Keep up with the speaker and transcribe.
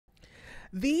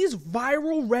These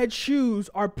viral red shoes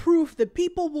are proof that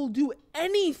people will do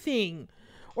anything,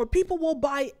 or people will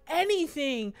buy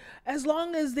anything as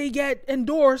long as they get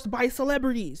endorsed by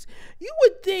celebrities. You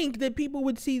would think that people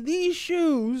would see these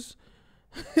shoes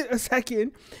a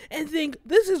second and think,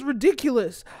 this is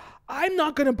ridiculous. I'm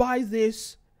not going to buy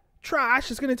this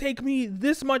trash. It's going to take me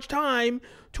this much time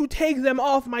to take them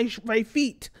off my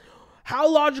feet. How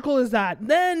logical is that?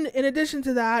 Then, in addition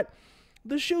to that,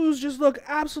 the shoes just look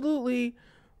absolutely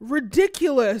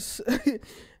ridiculous.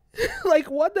 Like,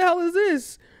 what the hell is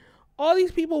this? All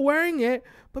these people wearing it,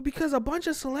 but because a bunch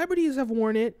of celebrities have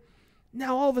worn it,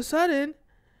 now all of a sudden,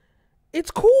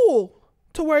 it's cool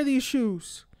to wear these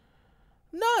shoes.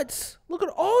 Nuts. Look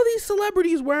at all these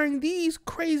celebrities wearing these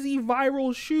crazy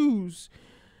viral shoes.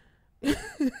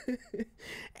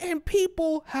 And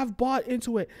people have bought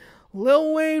into it.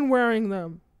 Lil Wayne wearing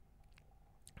them.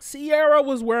 Sierra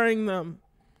was wearing them.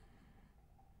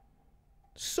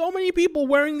 So many people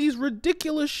wearing these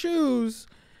ridiculous shoes,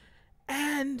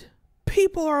 and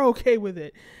people are okay with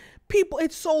it. People,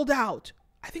 it's sold out.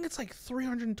 I think it's like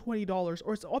 $320,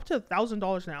 or it's up to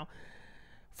 $1,000 now.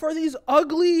 For these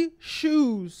ugly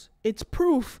shoes, it's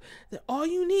proof that all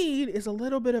you need is a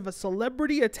little bit of a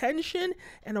celebrity attention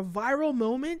and a viral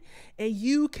moment, and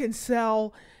you can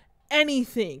sell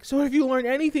anything. So if you learn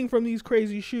anything from these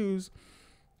crazy shoes,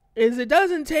 is it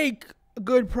doesn't take a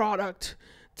good product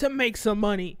to make some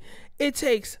money. It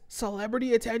takes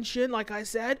celebrity attention, like I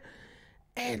said,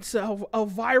 and so a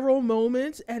viral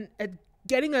moment, and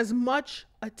getting as much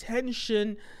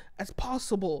attention as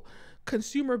possible.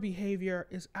 Consumer behavior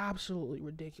is absolutely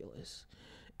ridiculous.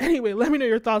 Anyway, let me know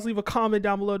your thoughts. Leave a comment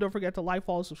down below. Don't forget to like,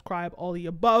 follow, subscribe, all the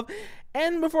above.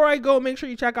 And before I go, make sure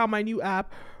you check out my new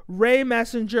app, Ray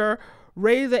Messenger,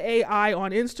 Ray the AI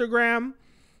on Instagram.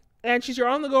 And she's your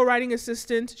on-the-go writing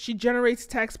assistant. She generates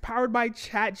text powered by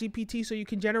ChatGPT, so you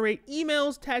can generate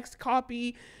emails, text,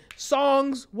 copy,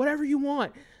 songs, whatever you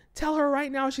want. Tell her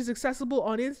right now she's accessible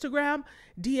on Instagram,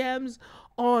 DMs,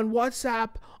 on WhatsApp,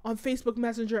 on Facebook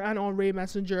Messenger, and on Ray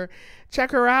Messenger. Check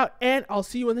her out, and I'll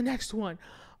see you in the next one.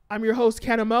 I'm your host,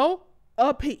 Kenim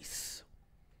O. Peace.